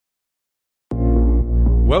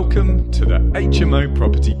Welcome to the HMO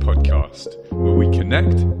Property Podcast, where we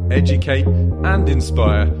connect, educate and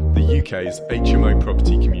inspire the UK's HMO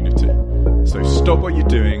property community. So stop what you're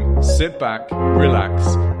doing, sit back, relax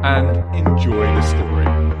and enjoy the story.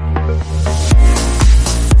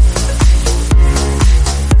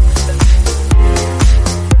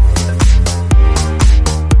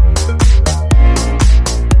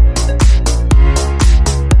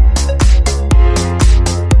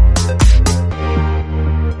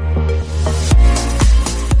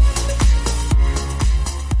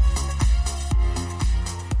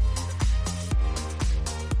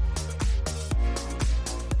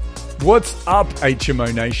 What's up,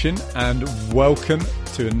 HMO Nation, and welcome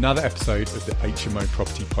to another episode of the HMO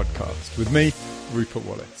Property Podcast with me, Rupert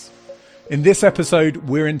Wallace. In this episode,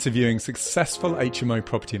 we're interviewing successful HMO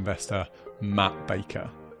property investor, Matt Baker.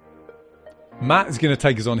 Matt is going to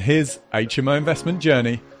take us on his HMO investment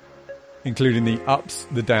journey, including the ups,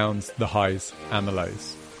 the downs, the highs, and the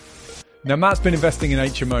lows. Now, Matt's been investing in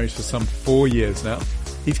HMOs for some 4 years now.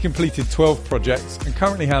 He's completed 12 projects and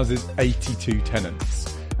currently houses 82 tenants.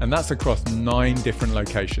 And that's across 9 different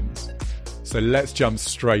locations. So let's jump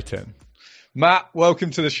straight in. Matt, welcome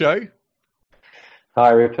to the show. Hi,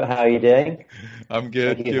 Rupert. How are you doing? I'm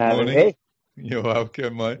good. Thank you Good for having morning. me. You're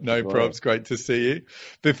welcome, mate. No probs. Great to see you.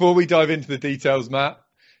 Before we dive into the details, Matt,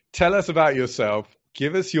 tell us about yourself.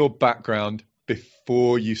 Give us your background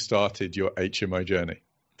before you started your HMO journey.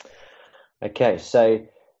 Okay, so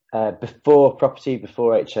before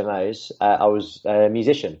HMOs, I was a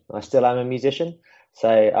musician. I still am a musician. So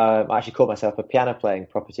I actually call myself a piano playing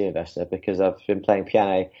property investor because I've been playing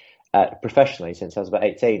piano professionally since I was about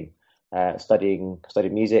 18, studying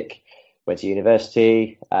music, went to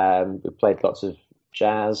university, we played lots of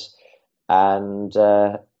jazz, and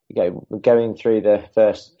going through the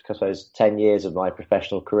first, I suppose, 10 years of my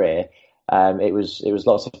professional career, it was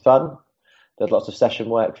lots of fun. Did lots of session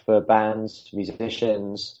work for bands,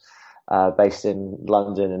 musicians, based in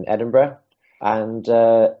London and Edinburgh, and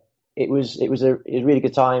it was a really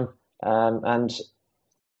good time,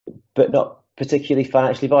 but not particularly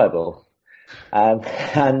financially viable.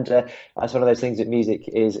 And that's one of those things that music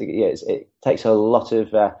is. It takes a lot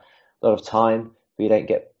of time, but you don't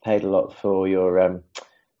get paid a lot for your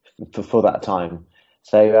for that time.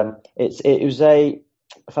 So it was a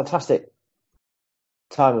fantastic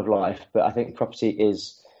time of life, but I think property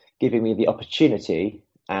is giving me the opportunity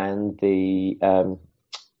and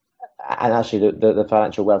actually the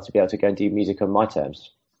financial wealth to be able to go and do music on my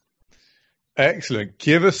terms. Excellent.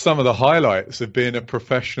 Give us some of the highlights of being a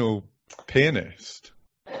professional pianist.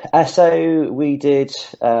 So we did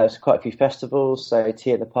quite a few festivals. So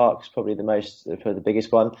Tea in the Park is probably the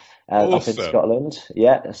biggest one Awesome. up in Scotland.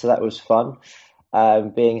 Yeah, so that was fun.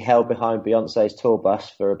 Being held behind Beyonce's tour bus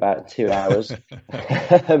for about 2 hours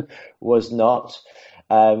was not.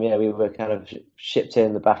 We were kind of shipped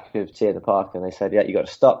in the back of Tea in the Park, and they said, "Yeah, you got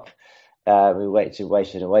to stop." We waited.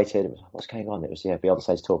 What's going on? It was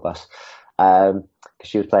Beyonce's tour bus because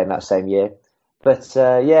she was playing that same year. But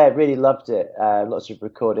really loved it. Lots of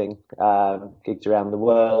recording gigs around the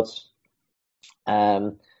world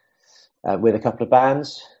with a couple of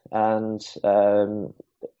bands, and one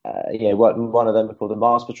of them called the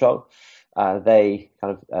Mars Patrol. They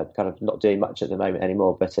kind of not doing much at the moment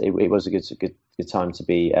anymore, but it was a good time to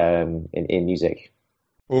be in music.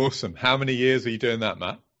 Awesome. How many years were you doing that,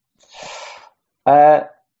 Matt?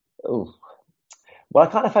 Well, I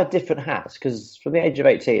kind of had different hats because from the age of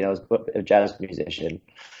 18, I was a jazz musician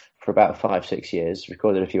for about 5-6 years.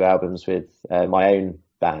 Recorded a few albums with my own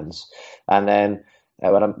bands, and then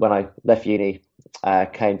when I left uni,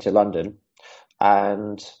 came to London,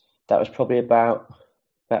 and that was probably about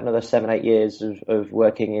another 7-8 years of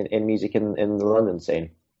working in music in the London scene.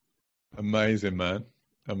 Amazing, man.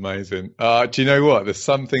 Amazing. Do you know what? There's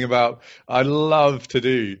something about, I love to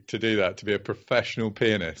do that, to be a professional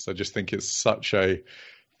pianist. I just think it's such a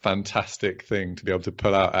fantastic thing to be able to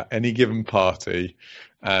pull out at any given party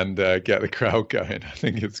and get the crowd going. I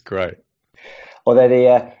think it's great. Although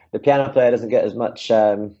the piano player doesn't get as much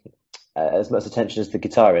attention as the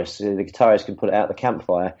guitarist. The guitarist can put it out the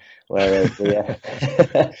campfire, whereas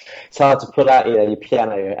it's hard to pull out your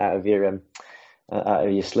piano out of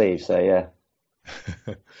your sleeve. So yeah.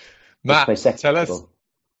 Matt, tell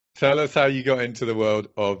us how you got into the world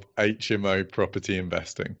of HMO property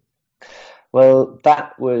investing. Well,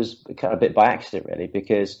 that was kind of a bit by accident, really,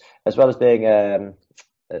 because as well as being a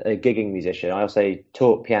gigging musician, I also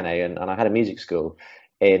taught piano and I had a music school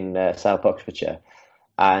in South Oxfordshire.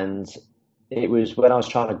 And it was when I was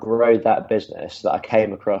trying to grow that business that I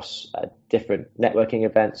came across different networking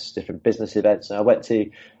events, different business events. And I went to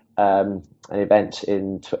an event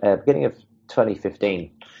in beginning of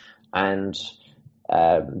 2015, and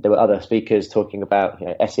there were other speakers talking about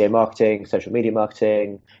SEO marketing, social media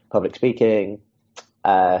marketing, public speaking,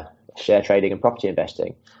 share trading, and property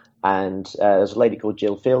investing. And there's a lady called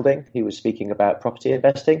Jill Fielding who was speaking about property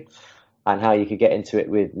investing and how you could get into it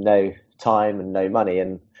with no time and no money.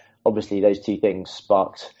 And obviously those two things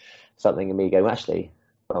sparked something in me going, actually,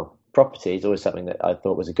 well, property is always something that I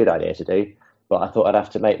thought was a good idea to do, but I thought I'd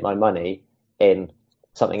have to make my money in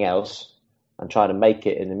something else and try to make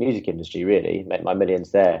it in the music industry, really, make my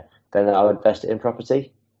millions there. Then I would invest it in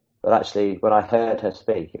property. But actually, when I heard her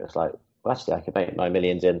speak, it was like, well, actually, I could make my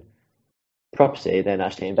millions in property, then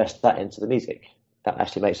actually invest that into the music. That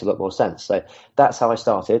actually makes a lot more sense. So that's how I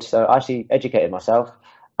started. So I actually educated myself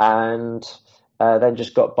and then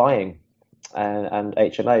just got buying and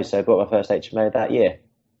HMOs. So I bought my first HMO that year.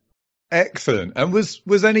 Excellent. And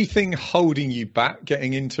was anything holding you back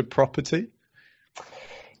getting into property?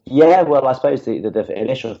 Yeah, well, I suppose the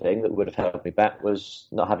initial thing that would have held me back was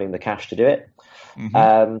not having the cash to do it.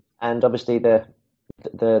 Mm-hmm. And obviously the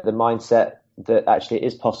mindset that actually it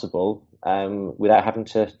is possible without having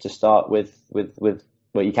to start with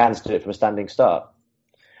well, you can do it from a standing start.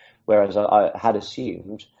 Whereas I had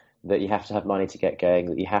assumed that you have to have money to get going,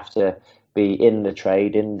 that you have to be in the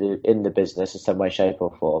trade, in the business in some way, shape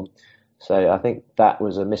or form. So I think that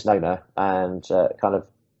was a misnomer, and kind of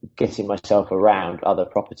getting myself around other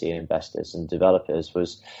property investors and developers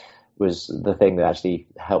was the thing that actually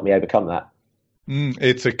helped me overcome that.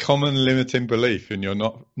 It's a common limiting belief, and you're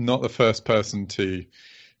not the first person to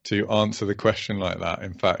answer the question like that.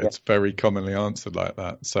 In fact, It's very commonly answered like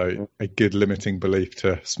that. So a good limiting belief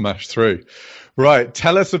to smash through. Right.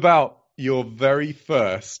 Tell us about your very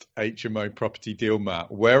first HMO property deal, Matt.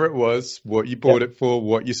 Where it was, what you bought it for,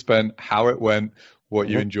 what you spent, how it went, what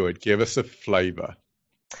you enjoyed. Give us a flavour.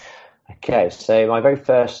 Okay, so my very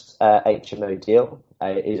first HMO deal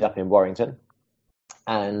is up in Warrington,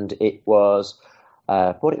 and it was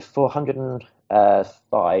bought it for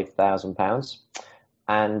 £105,000,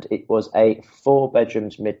 and it was a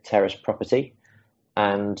 4-bedrooms mid-terrace property,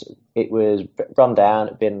 and it was run down.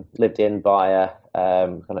 It'd been lived in by a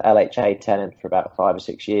kind of LHA tenant for about 5 or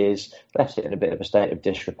 6 years, left it in a bit of a state of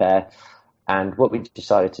disrepair, and what we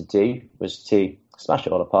decided to do was to smash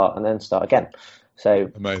it all apart and then start again.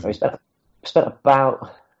 So amazing. We spent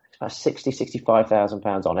about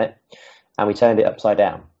 £65,000 on it, and we turned it upside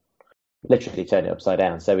down. Literally turned it upside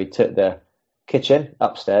down. So we took the kitchen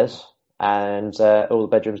upstairs and all the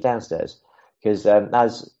bedrooms downstairs. Because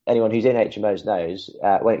as anyone who's in HMOs knows,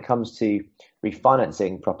 when it comes to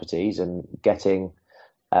refinancing properties and getting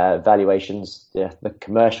valuations, the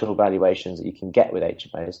commercial valuations that you can get with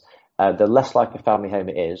HMOs, the less like a family home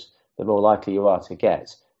it is, the more likely you are to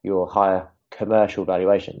get your higher commercial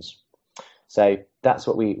valuations. So that's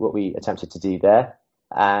what we attempted to do there.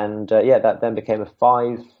 And that then became a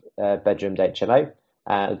 5-bedroomed HMO,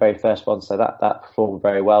 the very first one. So that performed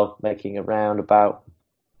very well, making around about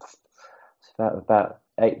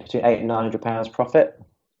between £800 and £900 profit,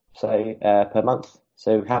 so per month.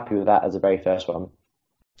 So happy with that as the very first one.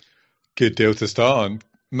 Good deal to start on.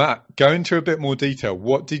 Matt, go into a bit more detail.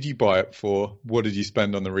 What did you buy it for? What did you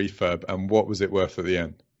spend on the refurb, and what was it worth at the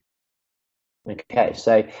end? Okay,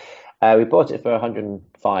 so we bought it for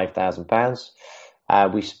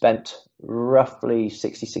 £105,000. We spent roughly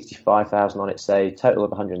 65,000 on it, so total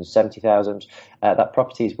of 170,000. That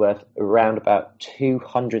property is worth around about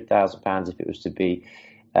 £200,000 if it was to be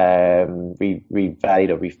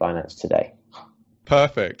revalued or refinanced today.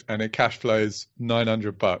 Perfect, and it cash flows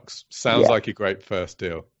 $900. Sounds like a great first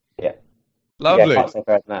deal. Yeah, lovely. Can't say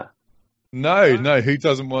better than that. No, who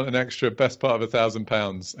doesn't want an extra best part of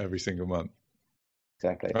 £1,000 every single month?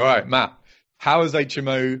 Exactly. All right, Matt, how has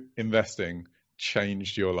HMO investing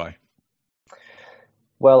changed your life?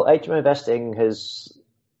 Well, HMO investing has,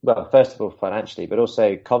 well, first of all, financially, but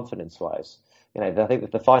also confidence-wise. I think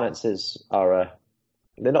that the finances are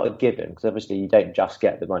they're not a given, because obviously you don't just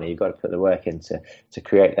get the money. You've got to put the work in to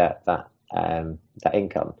create that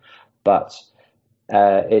income. But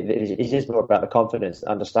it is more about the confidence,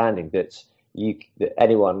 understanding that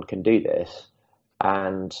anyone can do this,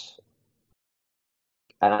 and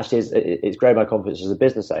actually it's grown my confidence as a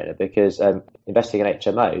business owner, because investing in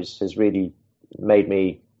HMOs has really made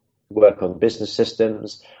me work on business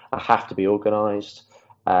systems. I have to be organised,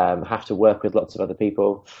 have to work with lots of other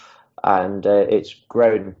people, and it's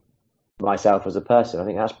grown myself as a person. I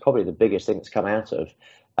think that's probably the biggest thing that's come out of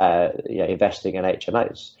investing in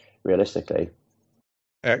HMOs, realistically.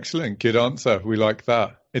 Excellent, good answer. We like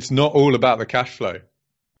that. It's not all about the cash flow.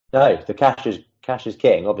 No, the cash is cash is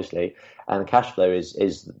king, obviously, and cash flow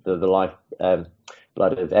is the life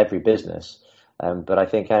blood of every business. But I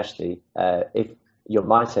think actually, if your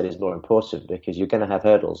mindset is more important, because you're going to have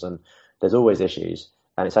hurdles and there's always issues.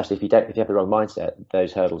 And it's actually, if you have the wrong mindset,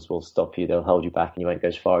 those hurdles will stop you. They'll hold you back, and you won't go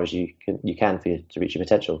as far as you can to reach your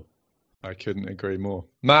potential. I couldn't agree more.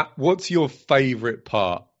 Matt, what's your favourite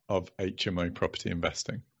part of HMO property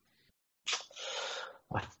investing?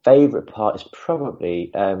 My favourite part is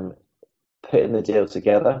probably putting the deal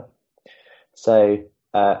together. So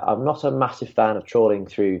I'm not a massive fan of trawling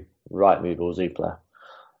through Rightmove or Zoopla.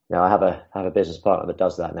 Now I have a business partner that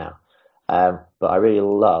does that now. But I really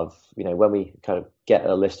love, when we kind of get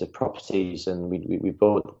a list of properties and we've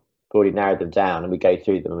already narrowed them down and we go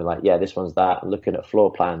through them and we're like, yeah, this one's that, and looking at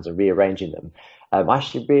floor plans and rearranging them. I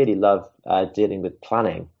actually really love dealing with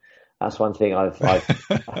planning. That's one thing I've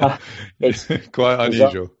it's quite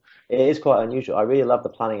unusual. It is quite unusual. I really love the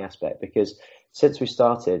planning aspect, because since we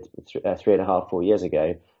started 3.5-4 years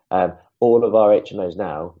ago, all of our HMOs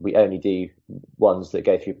now, we only do ones that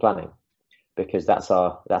go through planning, because that's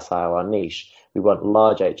our niche. We want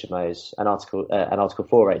large HMOs and Article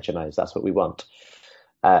 4 HMOs. That's what we want.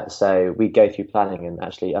 So we go through planning, and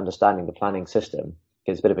actually understanding the planning system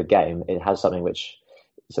is a bit of a game. It has something which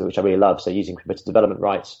I really love. So using permitted development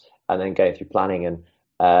rights and then going through planning, and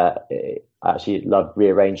I actually love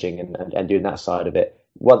rearranging and doing that side of it.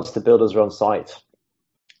 Once the builders are on site,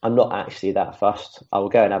 I'm not actually that fussed. I will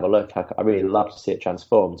go and have a look. I really love to see it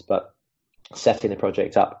transformed, but setting the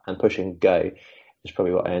project up and pushing go is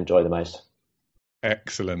probably what I enjoy the most.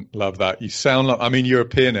 Excellent. Love that. You sound like, you're a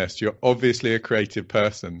pianist. You're obviously a creative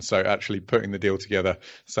person. So actually putting the deal together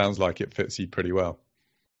sounds like it fits you pretty well.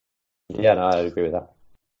 Yeah, no, I agree with that.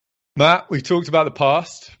 Matt, we've talked about the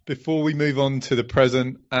past. Before we move on to the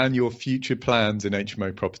present and your future plans in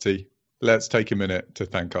HMO property, let's take a minute to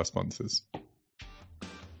thank our sponsors.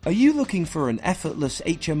 Are you looking for an effortless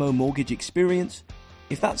HMO mortgage experience?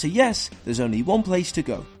 If that's a yes, there's only one place to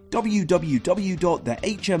go: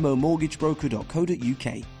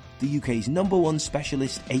 www.thehmomortgagebroker.co.uk, the UK's #1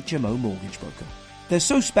 specialist HMO mortgage broker. They're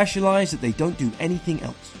so specialised that they don't do anything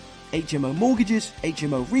else. HMO mortgages,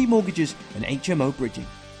 HMO remortgages, and HMO bridging.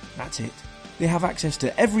 That's it. They have access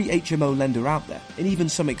to every HMO lender out there, and even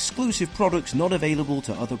some exclusive products not available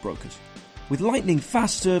to other brokers. With lightning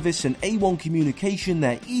fast service and A1 communication,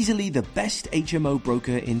 they're easily the best HMO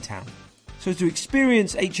broker in town. So to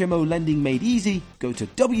experience HMO lending made easy, go to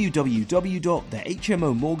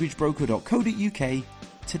www.thehmomortgagebroker.co.uk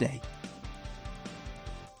today.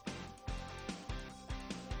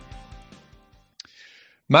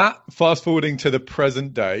 Matt, fast forwarding to the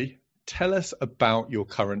present day, tell us about your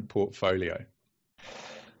current portfolio.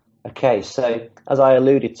 Okay, so as I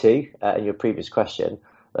alluded to in your previous question,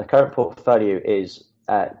 the current portfolio is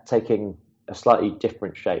taking a slightly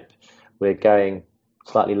different shape. We're going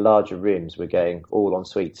slightly larger rooms. We're going all en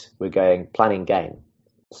suite. We're going planning game.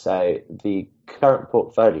 So the current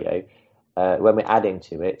portfolio, when we're adding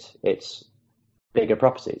to it, it's bigger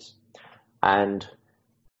properties. And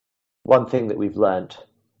one thing that we've learned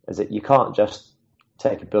is that you can't just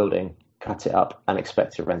take a building, cut it up, and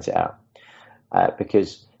expect to rent it out.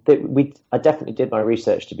 Because I definitely did my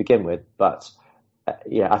research to begin with, but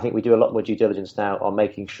I think we do a lot more due diligence now on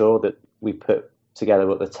making sure that we put together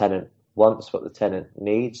what the tenant wants, what the tenant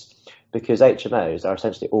needs, because HMOs are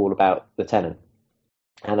essentially all about the tenant.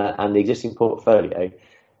 And the existing portfolio,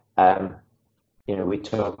 we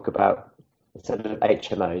talk about, instead of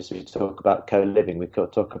HMOs, we talk about co-living, we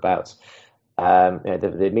talk about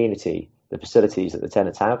the amenity, the facilities that the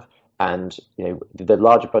tenants have, and the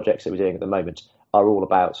larger projects that we're doing at the moment are all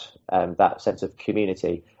about that sense of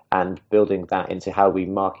community and building that into how we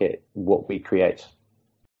market what we create.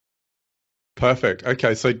 Perfect.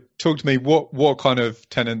 Okay, so talk to me. What kind of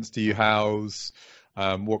tenants do you house?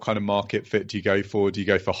 What kind of market fit do you go for? Do you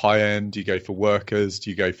go for high end? Do you go for workers? Do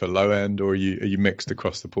you go for low end? Or are you mixed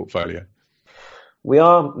across the portfolio? We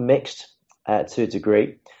are mixed to a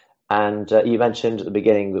degree. And you mentioned at the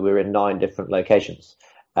beginning that we're in 9 different locations,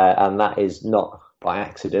 and that is not by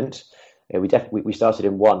accident. We started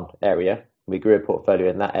in one area. We grew a portfolio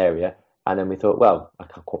in that area, and then we thought, well,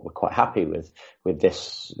 we're quite happy with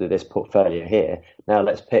this portfolio here. Now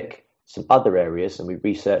let's pick some other areas, and we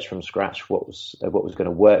researched from scratch what was going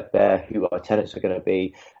to work there, who our tenants are going to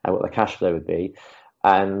be, and what the cash flow would be,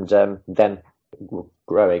 and then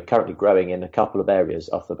currently growing in a couple of areas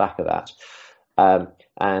off the back of that.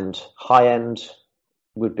 And high end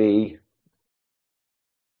would be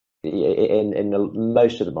in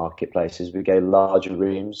most of the marketplaces. We go larger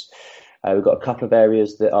rooms. We've got a couple of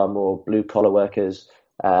areas that are more blue collar workers,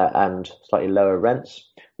 and slightly lower rents.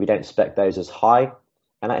 We don't spec those as high.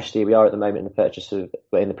 And actually, we are at the moment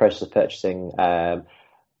we're in the process of purchasing an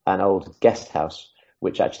old guest house,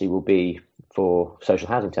 which actually will be for social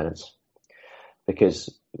housing tenants. Because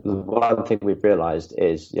one thing we've realised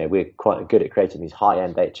is, we're quite good at creating these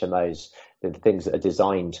high-end HMOs, the things that are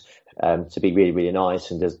designed to be really, really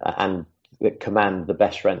nice and that command the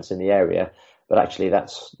best rents in the area. But actually,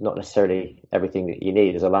 that's not necessarily everything that you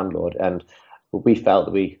need as a landlord. And we felt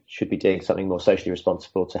that we should be doing something more socially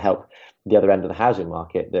responsible to help the other end of the housing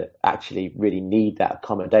market that actually really need that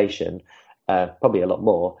accommodation, probably a lot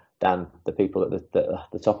more than the people at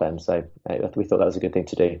the top end. So we thought that was a good thing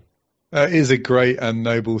to do. It is a great and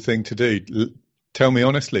noble thing to do. Tell me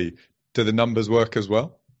honestly, do the numbers work as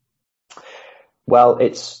well? Well,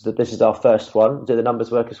 this is our first one. Do the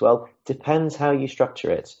numbers work as well? Depends how you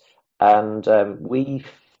structure it. And we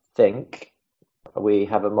think we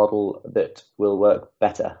have a model that will work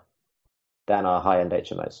better than our high-end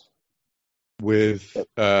HMOs. With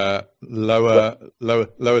lower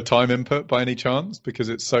time input by any chance, because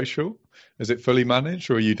it's social? Is it fully managed,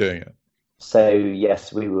 or are you doing it? So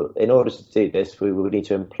yes, we will. In order to do this, we will need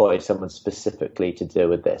to employ someone specifically to deal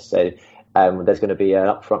with this. So there's going to be an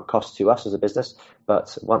upfront cost to us as a business,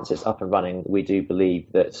 but once it's up and running, we do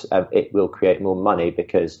believe that it will create more money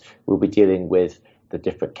because we'll be dealing with the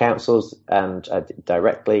different councils and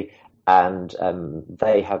directly, and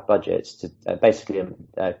they have budgets to basically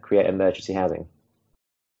create emergency housing.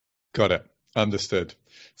 Got it. Understood.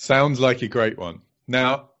 Sounds like a great one.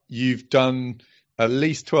 Now, you've done at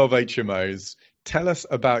least 12 HMOs. Tell us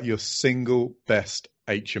about your single best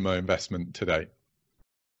HMO investment today.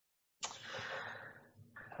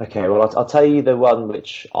 Okay, well, I'll tell you the one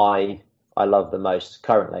which I love the most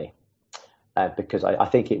currently, because I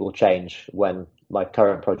think it will change when my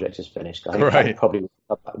current project is finished. I think that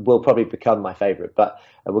will probably become my favourite, but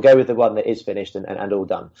we'll go with the one that is finished and all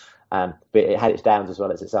done. But it had its downs as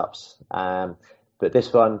well as its ups. But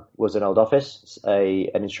this one was an old office, an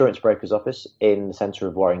insurance broker's office in the centre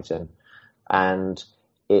of Warrington, and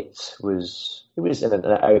it was in an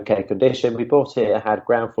okay condition. We bought it. It had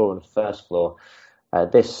ground floor and first floor.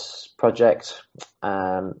 This project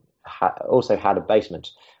also had a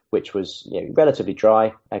basement, which was relatively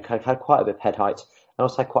dry. It had quite a bit of head height, and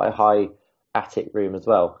also had quite a high attic room as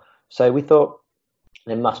well. So we thought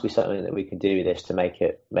there must be something that we can do with this to make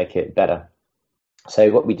it better.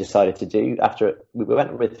 So what we decided to do, after we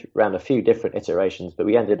went around a few different iterations, but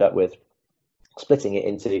we ended up with splitting it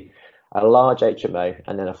into a large HMO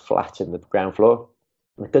and then a flat in the ground floor.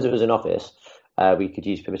 Because it was an office, we could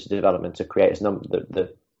use permitted development to create as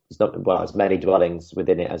many dwellings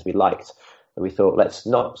within it as we liked. And we thought, let's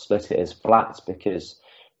not split it as flats, because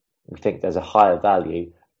we think there's a higher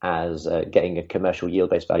value as getting a commercial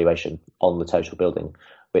yield-based valuation on the total building,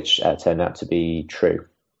 which turned out to be true.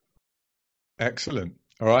 Excellent.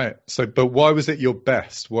 All right. So, but why was it your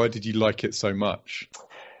best? Why did you like it so much?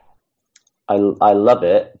 I love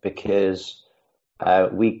it because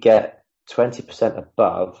we get 20%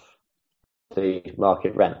 above the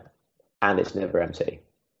market rent, and it's never empty.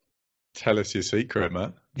 Tell us your secret,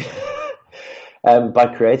 Matt.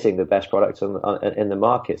 By creating the best product in the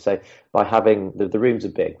market. So by having the rooms are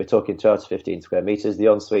big, we're talking 12 to 15 square meters. The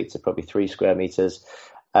en-suites are probably 3 square meters.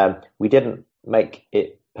 We didn't make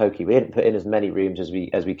it pokey. We didn't put in as many rooms as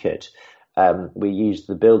we could. We used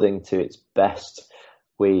the building to its best.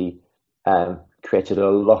 We created a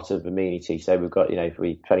lot of amenity. So we've got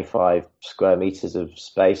 25 square meters of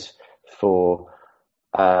space for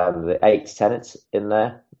the 8 tenants in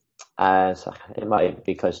there. So it might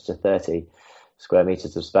be close to 30 square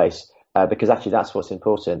meters of space, because actually that's what's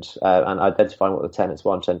important, and identifying what the tenants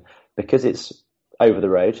want. And because it's over the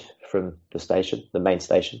road from the station, the main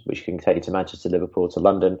station, which can take you to Manchester, Liverpool, to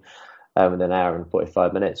London in an hour and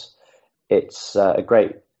 45 minutes, it's a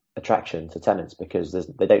great attraction to tenants because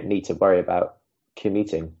they don't need to worry about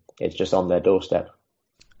commuting. It's just on their doorstep.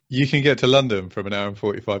 You can get to London from an hour and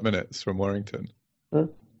 45 minutes from Warrington.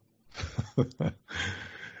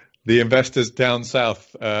 The investors down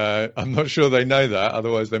south, I'm not sure they know that.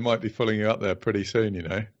 Otherwise, they might be following you up there pretty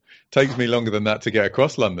soon. Takes me longer than that to get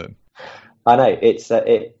across London. I know. It's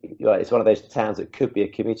one of those towns that could be a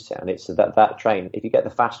commuter town. It's that train. If you get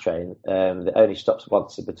the fast train, that only stops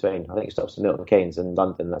once in between. I think it stops in Milton Keynes and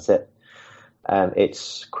London. That's it.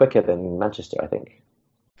 It's quicker than Manchester, I think.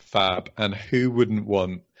 Fab. And who wouldn't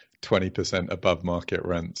want 20% above market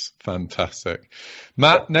rents? Fantastic.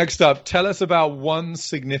 Matt, next up, tell us about one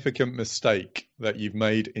significant mistake that you've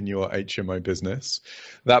made in your HMO business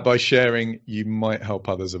that by sharing you might help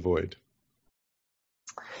others avoid.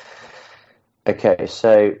 Okay,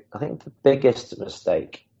 so I think the biggest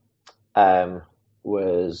mistake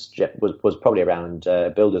was probably around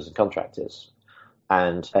builders and contractors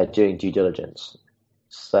and doing due diligence.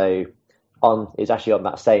 So it's actually on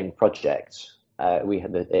that same project we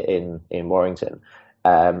had in Warrington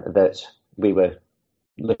that we were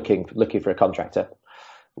looking for a contractor.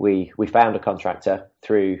 We found a contractor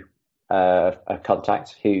through a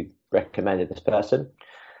contact who recommended this person,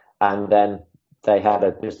 and then they had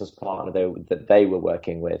a business partner that they were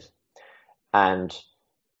working with, and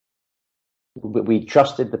we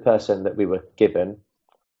trusted the person that we were given,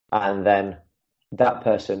 and then that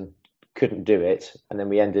person couldn't do it, and then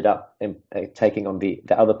we ended up taking on the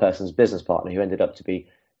other person's business partner, who ended up to be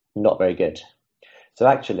not very good. So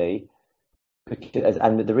actually,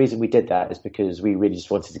 and the reason we did that is because we really just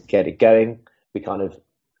wanted to get it going. We kind of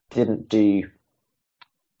didn't do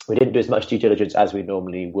as much due diligence as we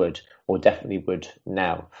normally would, or definitely would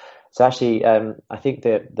now. So actually, I think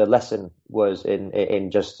the lesson was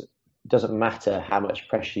in just, doesn't matter how much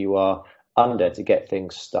pressure you are under to get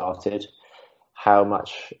things started, how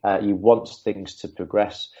much you want things to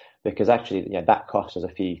progress, because actually, that costs us a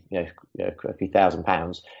few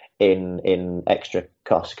 £1,000 in extra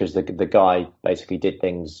costs, because the guy basically did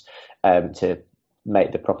things to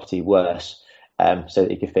make the property worse. So that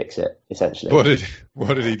he could fix it, essentially. What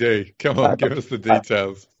did he do? Come on, give us the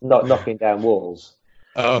details. Not knocking down walls.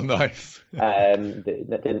 Oh, nice.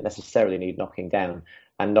 That didn't necessarily need knocking down,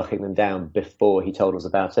 and knocking them down before he told us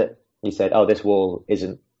about it. He said, "Oh, this wall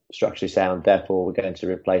isn't structurally sound, therefore we're going to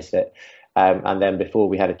replace it." And then before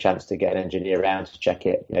we had a chance to get an engineer around to check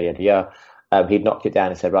it, he'd knocked it down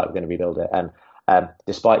and said, "Right, we're going to rebuild it." And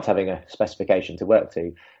despite having a specification to work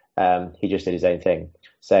to, he just did his own thing.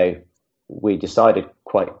 So we decided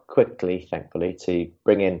quite quickly, thankfully, to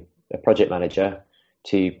bring in a project manager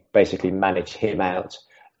to basically manage him out,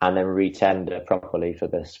 and then retender properly for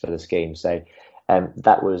the scheme. So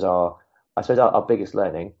that was our biggest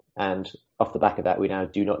learning. And off the back of that, we now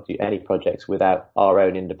do not do any projects without our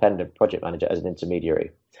own independent project manager as an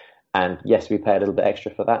intermediary. And yes, we pay a little bit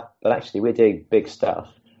extra for that, but actually we're doing big stuff,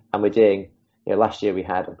 and we're doing. Last year we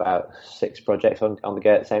had about 6 projects on the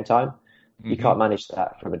go at the same time. You can't manage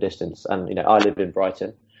that from a distance. And, I live in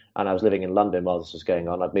Brighton, and I was living in London while this was going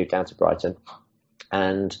on. I'd moved down to Brighton,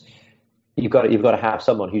 and you've got to have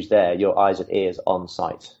someone who's there, your eyes and ears on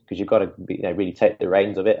site, because you've got to really take the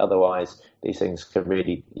reins of it. Otherwise, these things can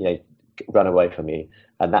really, run away from you.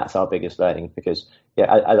 And that's our biggest learning, because,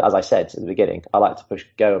 as I said at the beginning, I like to push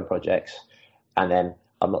go on projects, and then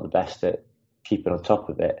I'm not the best at keeping on top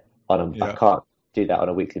of it. I can't do that on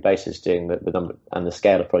a weekly basis, doing the number and the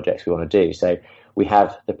scale of projects we want to do. So we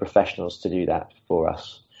have the professionals to do that for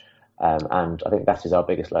us. And I think that is our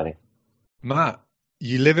biggest learning. Matt,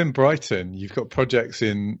 you live in Brighton. You've got projects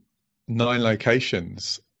in 9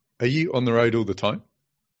 locations. Are you on the road all the time?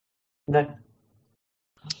 No.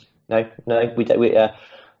 We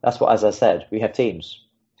that's what, as I said, we have teams.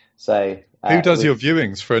 So who does your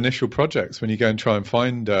viewings for initial projects when you go and try and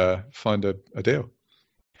find a deal?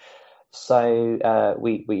 So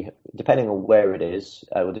we depending on where it is,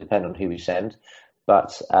 will depend on who we send.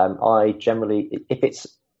 But I generally, if it's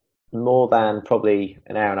more than probably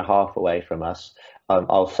an hour and a half away from us,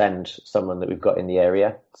 I'll send someone that we've got in the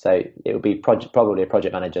area. So it will be probably a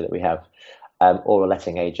project manager that we have, or a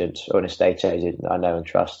letting agent or an estate agent I know and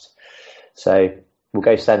trust. So we'll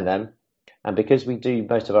go send them. And because we do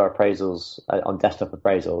most of our appraisals on desktop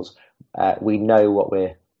appraisals, we know what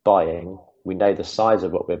we're buying. We know the size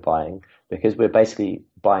of what we're buying, because we're basically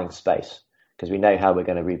buying space, because we know how we're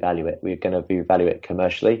going to revalue it. We're going to revalue it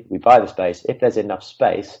commercially. We buy the space. If there's enough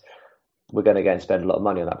space, we're going to go and spend a lot of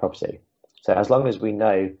money on that property. So as long as we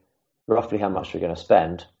know roughly how much we're going to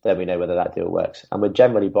spend, then we know whether that deal works. And we're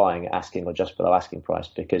generally buying asking or just below asking price,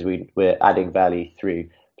 because we're adding value through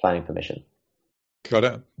planning permission. Got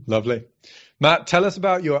it. Lovely. Matt, tell us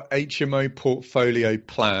about your HMO portfolio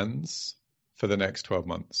plans for the next 12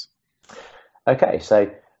 months. Okay,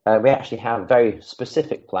 so we actually have very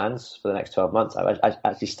specific plans for the next 12 months. I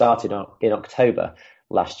actually started in October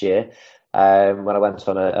last year when I went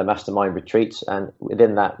on a mastermind retreat. And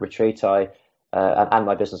within that retreat, I and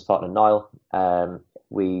my business partner, Niall,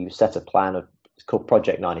 we set a plan it's called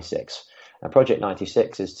Project 96. And Project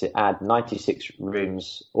 96 is to add 96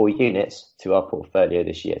 rooms or units to our portfolio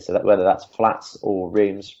this year. So that whether that's flats or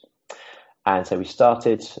rooms. And so we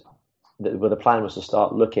started, the plan was to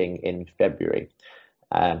start looking in February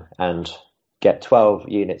and get 12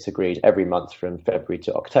 units agreed every month from February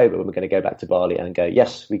to October, when we're going to go back to Bali and go,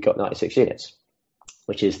 yes, we got 96 units,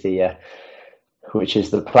 which is the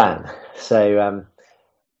plan. So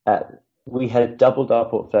we had doubled our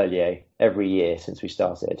portfolio every year since we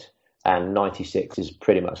started, and 96 is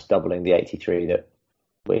pretty much doubling the 83 that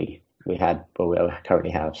we had, or we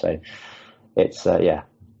currently have. So it's yeah,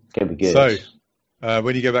 it's going to be good. So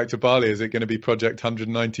when you go back to Bali, is it going to be Project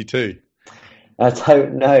 192? I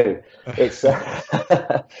don't know. It's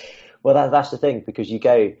well, that's the thing, because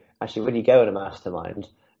when you go in a mastermind,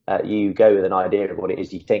 you go with an idea of what it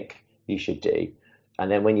is you think you should do, and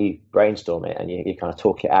then when you brainstorm it and you kind of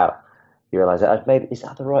talk it out, you realise that maybe is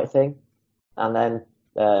that the right thing, and then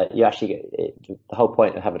you actually the whole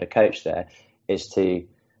point of having a coach there is to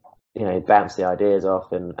bounce the ideas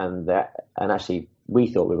off, and actually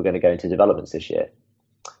we thought we were going to go into developments this year,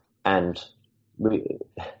 and it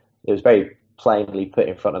was very plainly put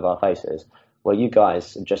in front of our faces. Well, you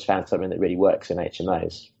guys have just found something that really works in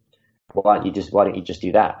HMOs. Why don't you just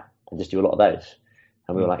do that and just do a lot of those?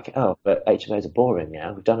 And we were like, oh, but HMOs are boring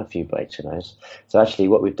now. We've done a few HMOs. So actually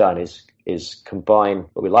what we've done is combine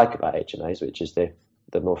what we like about HMOs, which is the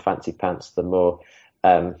more fancy pants, the more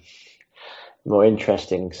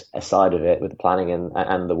interesting side of it with the planning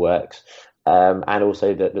and the works, and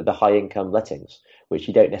also the high income lettings, which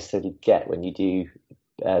you don't necessarily get when you do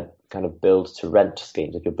kind of build to rent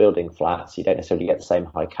schemes. If you're building flats, you don't necessarily get the same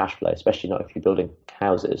high cash flow, especially not if you're building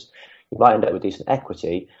houses. You might end up with decent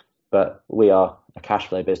equity, but we are a cash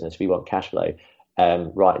flow business. We want cash flow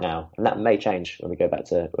right now, and that may change when we go back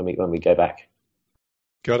when we go back.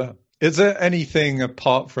 Got it. Is there anything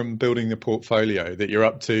apart from building the portfolio that you're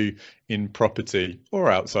up to in property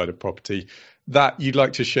or outside of property that you'd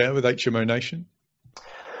like to share with HMO Nation?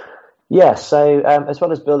 Yeah, so as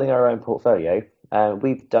well as building our own portfolio,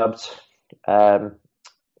 we've dubbed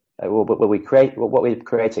what we're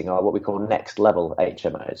creating are what we call next level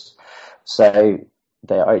HMOs. So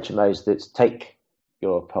they are HMOs that take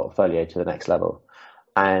your portfolio to the next level.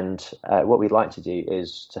 And what we'd like to do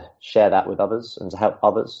is to share that with others and to help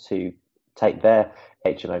others to take their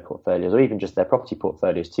HMO portfolios or even just their property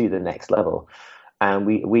portfolios to the next level. And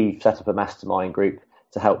we've set up a mastermind group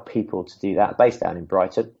to help people to do that, based down in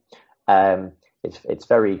Brighton. It's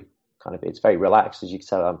very relaxed, as you can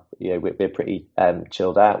tell. We're pretty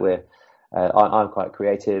chilled out. I'm quite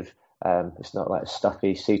creative. It's not like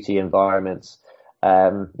stuffy, sooty environments.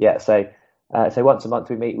 So once a month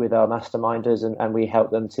we meet with our masterminders and we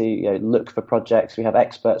help them to look for projects. We have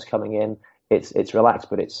experts coming in. It's relaxed,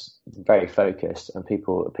 but it's very focused, and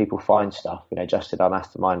people find stuff. Just did our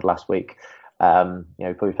mastermind last week. We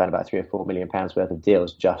probably found about £3 or £4 million worth of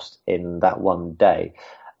deals just in that one day.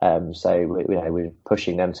 So we're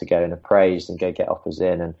pushing them to go and appraise and go get offers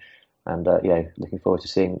in, and looking forward to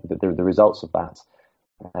seeing the results of that.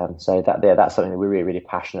 So that's something that we're really, really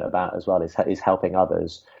passionate about as well, is helping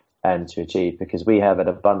others to achieve, because we have an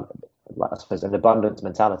abundance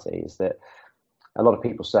mentality. Is that a lot of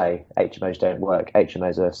people say HMOs don't work,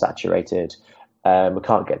 HMOs are saturated, we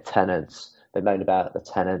can't get tenants. They moan about the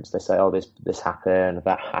tenants. They say, oh, this happened,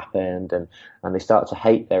 that happened, and they start to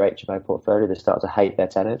hate their HMO portfolio. They start to hate their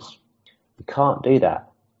tenants. You can't do that.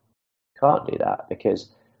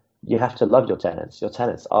 Because you have to love your tenants. Your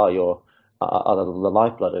tenants are the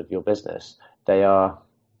lifeblood of your business. They are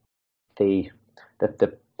the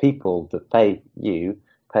people that pay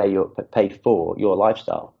for your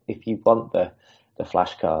lifestyle. If you want the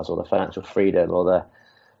flash cars or the financial freedom or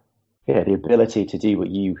the ability to do what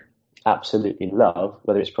you absolutely love,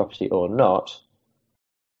 whether it's property or not,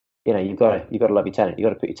 you've got to love your tenant. You've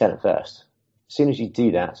got to put your tenant first. As soon as you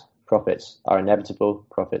do that, profits are inevitable.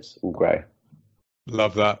 Profits will grow.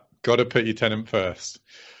 Love that. Got to put your tenant first.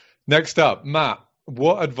 Next up, Matt,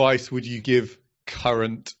 what advice would you give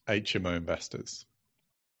current HMO investors?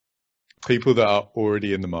 People that are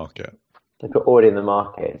already in the market. People already in the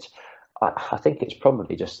market. I think it's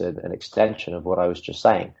probably just an extension of what I was just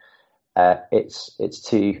saying. It's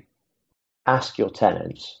to ask your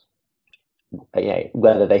tenants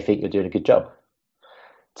whether they think you're doing a good job,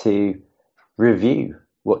 to review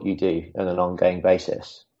what you do on an ongoing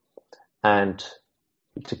basis, and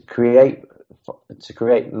to create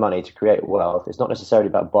money, to create wealth. It's not necessarily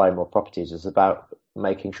about buying more properties. It's about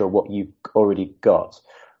making sure what you've already got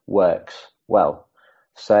works well.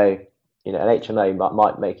 So an HMO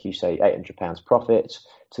might make you say £800 profit.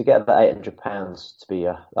 To get that £800 to be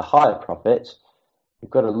a higher profit,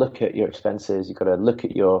 you've got to look at your expenses. You've got to look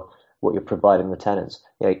at what you're providing the tenants.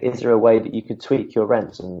 Is there a way that you could tweak your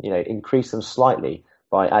rents and increase them slightly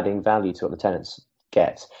by adding value to what the tenants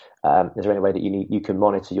get? Is there any way that you can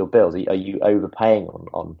monitor your bills? Are you overpaying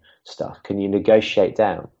on stuff? Can you negotiate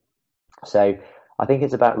down? So I think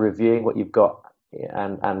it's about reviewing what you've got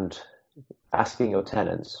and asking your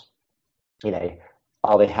tenants,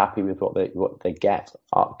 Are they happy with what they get?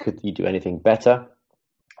 Could you do anything better?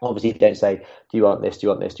 Obviously, if you don't say, do you want this, do you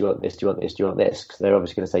want this, do you want this, do you want this, do you want this? Because they're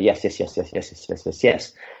obviously going to say yes, yes, yes, yes, yes, yes, yes, yes,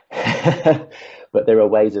 yes. But there are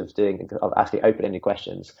ways of asking open-ended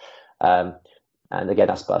questions. And again,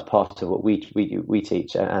 that's part of what we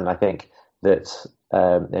teach. And I think that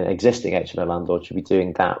an existing HMO landlord should be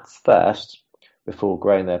doing that first before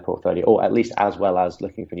growing their portfolio, or at least as well as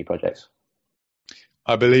looking for new projects.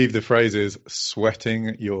 I believe the phrase is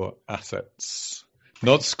sweating your assets.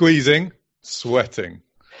 Not squeezing, sweating.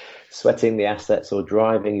 Sweating the assets or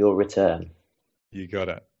driving your return. You got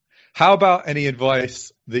it. How about any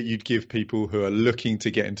advice that you'd give people who are looking to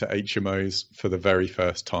get into HMOs for the very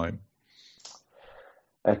first time?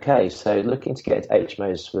 Okay, so looking to get into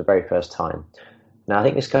HMOs for the very first time. Now, I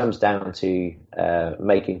think this comes down to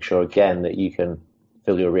making sure, again, that you can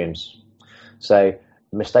fill your rooms. So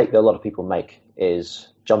the mistake that a lot of people make is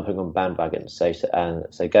jumping on bandwagons. So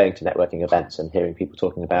going to networking events and hearing people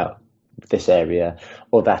talking about this area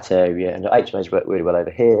or that area, and HMOs work really well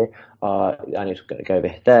over here. I need to go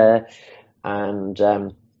over there,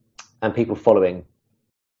 and people following,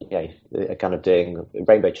 kind of doing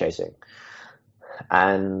rainbow chasing,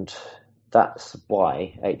 and that's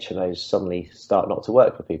why HMOs suddenly start not to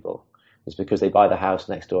work for people. It's because they buy the house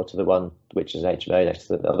next door to the one which is an HMO, next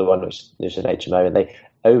to the other one which is an HMO, and they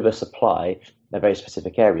oversupply a very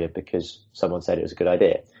specific area because someone said it was a good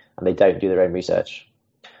idea, and they don't do their own research.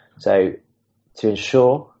 So to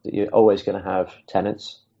ensure that you're always going to have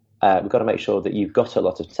tenants, we've got to make sure that you've got a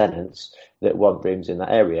lot of tenants that want rooms in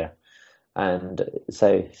that area. And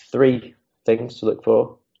so 3 things to look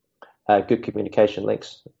for: good communication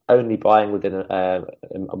links, only buying within a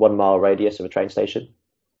 1 mile radius of a train station,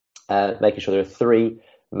 making sure there are 3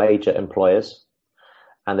 major employers,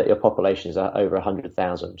 and that your population is over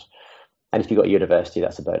 100,000. And if you've got a university,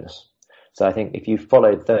 that's a bonus. So I think if you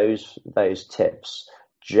follow those tips,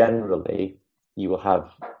 generally you will have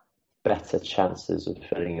better chances of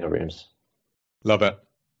filling your rooms. Love it.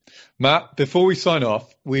 Matt, before we sign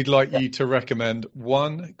off, we'd like you to recommend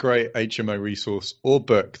one great HMO resource or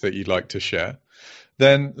book that you'd like to share.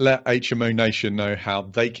 Then let HMO Nation know how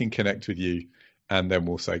they can connect with you, and then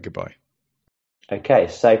we'll say goodbye. Okay,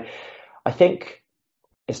 so I think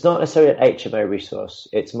it's not necessarily an HMO resource.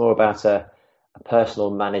 It's more about a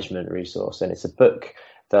personal management resource, and it's a book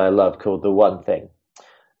that I love called The One Thing.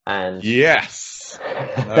 And yes,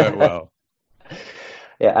 oh, well,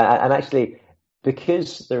 yeah, and actually,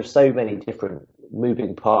 because there are so many different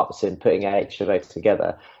moving parts in putting an HMO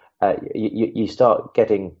together, you start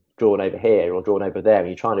getting drawn over here or drawn over there, and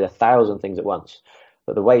you try and do 1,000 things at once.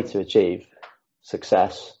 But the way to achieve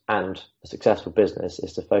success and a successful business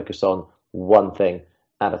is to focus on one thing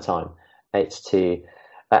at a time.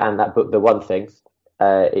 And that book, The One Thing,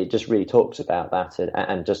 it just really talks about that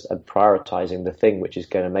and just prioritizing the thing which is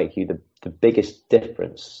going to make you the biggest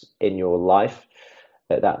difference in your life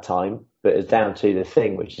at that time, but it's down to the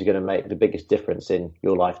thing which is going to make the biggest difference in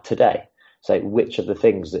your life today. So which of the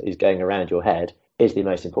things that is going around your head is the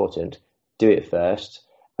most important? Do it first.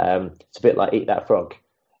 It's a bit like eat that frog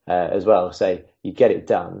as well. So you get it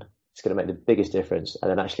done, it's going to make the biggest difference, and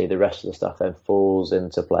then actually the rest of the stuff then falls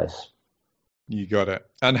into place. You got it.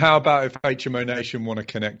 And how about if HMO Nation want to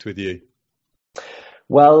connect with you?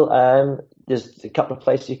 Well, there's a couple of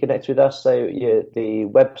places you connect with us. So the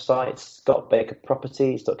website,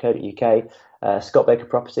 scottbakerproperties.co.uk. Scott Baker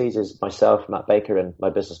Properties is myself, Matt Baker, and my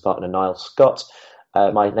business partner, Niall Scott.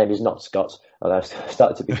 My name is not Scott, although I've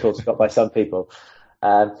started to be called Scott by some people.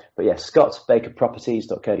 But yeah,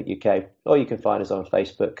 scottbakerproperties.co.uk, or you can find us on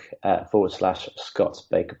Facebook /Scott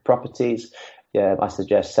Baker Properties. Yeah, I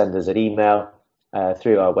suggest send us an email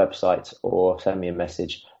through our website or send me a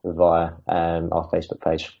message via our Facebook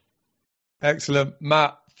page. Excellent.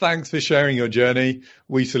 Matt, thanks for sharing your journey.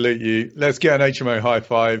 We salute you. Let's get an HMO high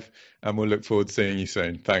five, and we'll look forward to seeing you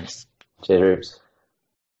soon. Thanks. Cheers.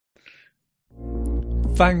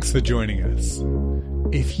 Thanks for joining us.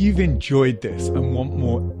 If you've enjoyed this and want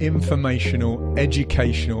more informational,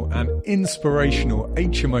 educational and inspirational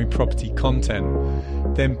HMO property content,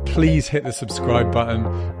 then please hit the subscribe button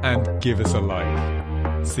and give us a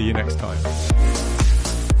like. See you next time.